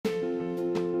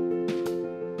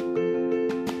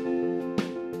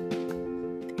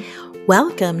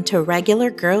Welcome to Regular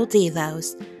Girl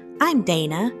Devos. I'm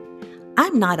Dana.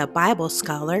 I'm not a Bible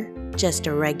scholar, just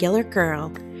a regular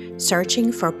girl,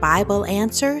 searching for Bible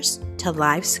answers to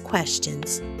life's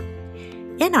questions.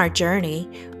 In our journey,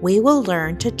 we will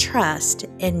learn to trust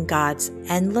in God's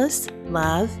endless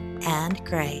love and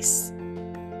grace.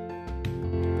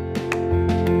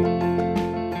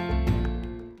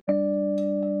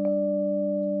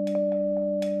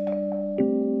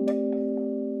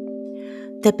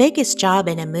 The biggest job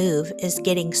in a move is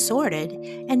getting sorted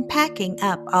and packing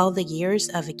up all the years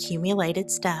of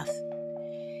accumulated stuff.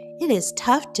 It is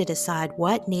tough to decide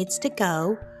what needs to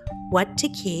go, what to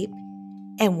keep,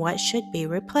 and what should be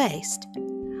replaced.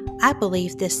 I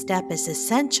believe this step is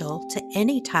essential to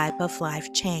any type of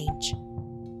life change.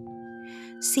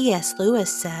 C.S.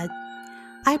 Lewis said,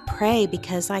 "I pray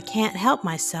because I can't help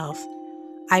myself.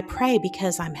 I pray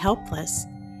because I'm helpless.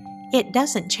 It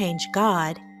doesn't change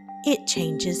God, it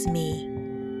changes me."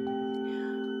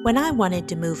 When I wanted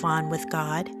to move on with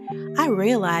God, I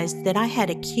realized that I had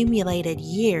accumulated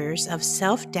years of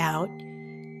self-doubt,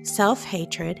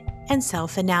 self-hatred, and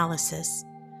self-analysis.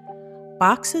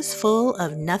 Boxes full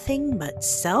of nothing but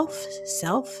self.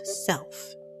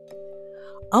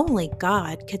 Only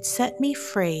God could set me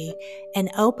free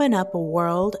and open up a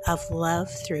world of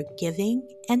love through giving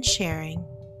and sharing.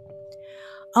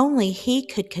 Only He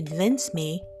could convince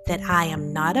me that I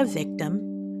am not a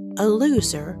victim, a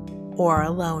loser, or a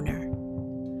loner.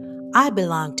 I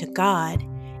belong to God,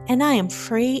 and I am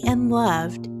free and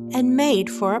loved and made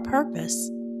for a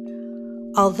purpose.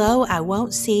 Although I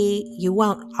won't be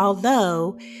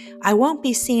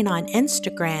seen on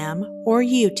Instagram or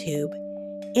YouTube,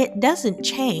 it doesn't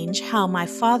change how my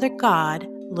Father God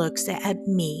looks at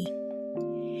me.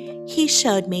 He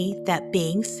showed me that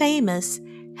being famous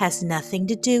has nothing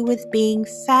to do with being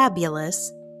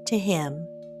fabulous to Him.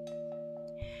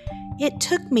 It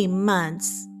took me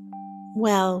months,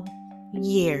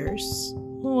 years.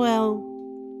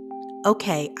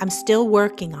 I'm still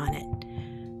working on it,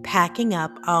 packing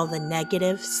up all the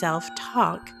negative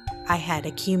self-talk I had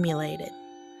accumulated.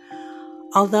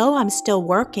 Although I'm still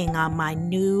working on my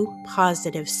new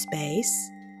positive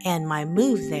space and my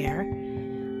move there,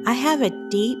 I have a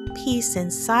deep peace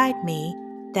inside me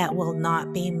that will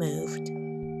not be moved.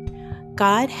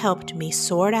 God helped me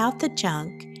sort out the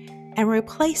junk and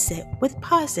replace it with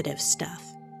positive stuff.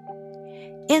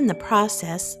 In the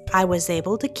process, I was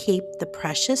able to keep the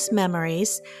precious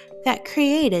memories that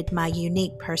created my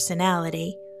unique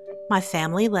personality, my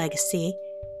family legacy,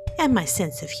 and my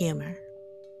sense of humor.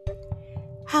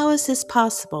 How is this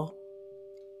possible?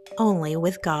 Only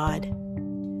with God.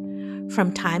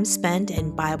 From time spent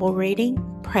in Bible reading,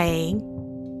 praying,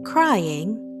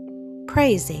 crying,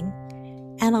 praising,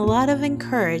 and a lot of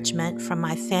encouragement from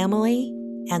my family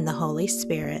and the Holy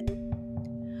Spirit.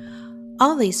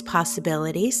 All these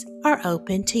possibilities are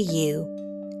open to you.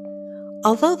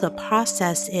 Although the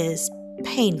process is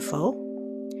painful,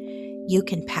 you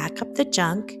can pack up the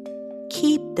junk,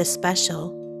 keep the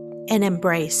special, and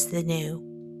embrace the new.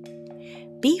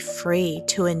 Be free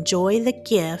to enjoy the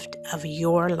gift of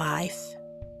your life.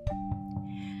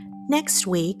 Next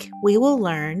week, we will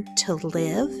learn to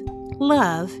live,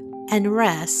 love, and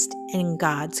rest in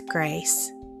God's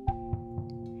grace.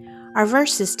 Our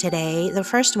verses today, the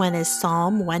first one is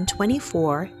Psalm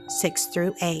 124,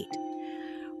 6-8.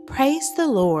 Praise the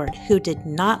Lord who did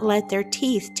not let their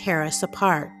teeth tear us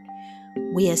apart.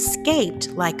 We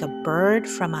escaped like a bird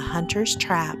from a hunter's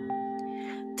trap.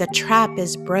 The trap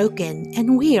is broken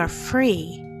and we are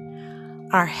free.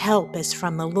 Our help is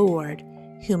from the Lord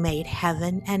who made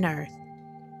heaven and earth.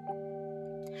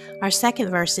 Our second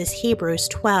verse is Hebrews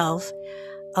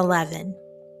 12:11.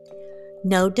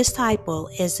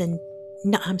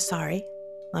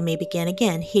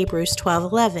 Hebrews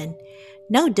 12:11.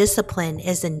 No discipline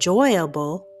is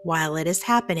enjoyable while it is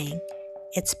happening.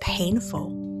 It's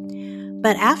painful.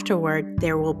 But afterward,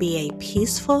 there will be a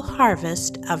peaceful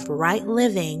harvest of right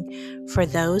living for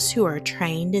those who are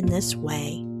trained in this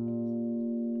way.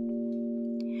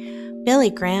 Billy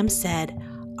Graham said,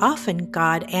 "Often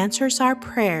God answers our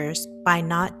prayers by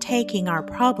not taking our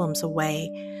problems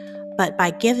away, but by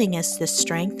giving us the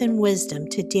strength and wisdom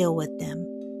to deal with them."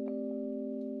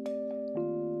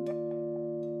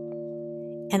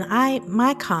 And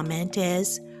my comment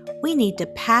is, we need to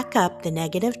pack up the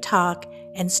negative talk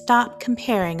and stop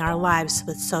comparing our lives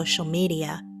with social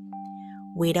media.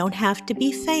 We don't have to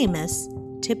be famous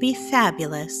to be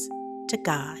fabulous to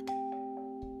God.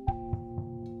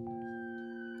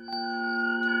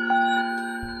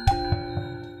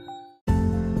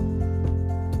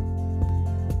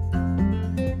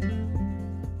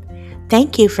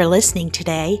 Thank you for listening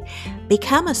today.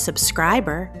 Become a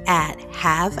subscriber at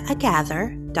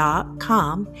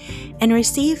haveagather.com and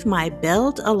receive my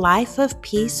Build a Life of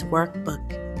Peace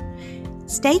workbook.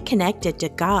 Stay connected to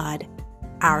God,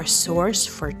 our source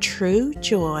for true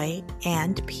joy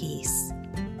and peace.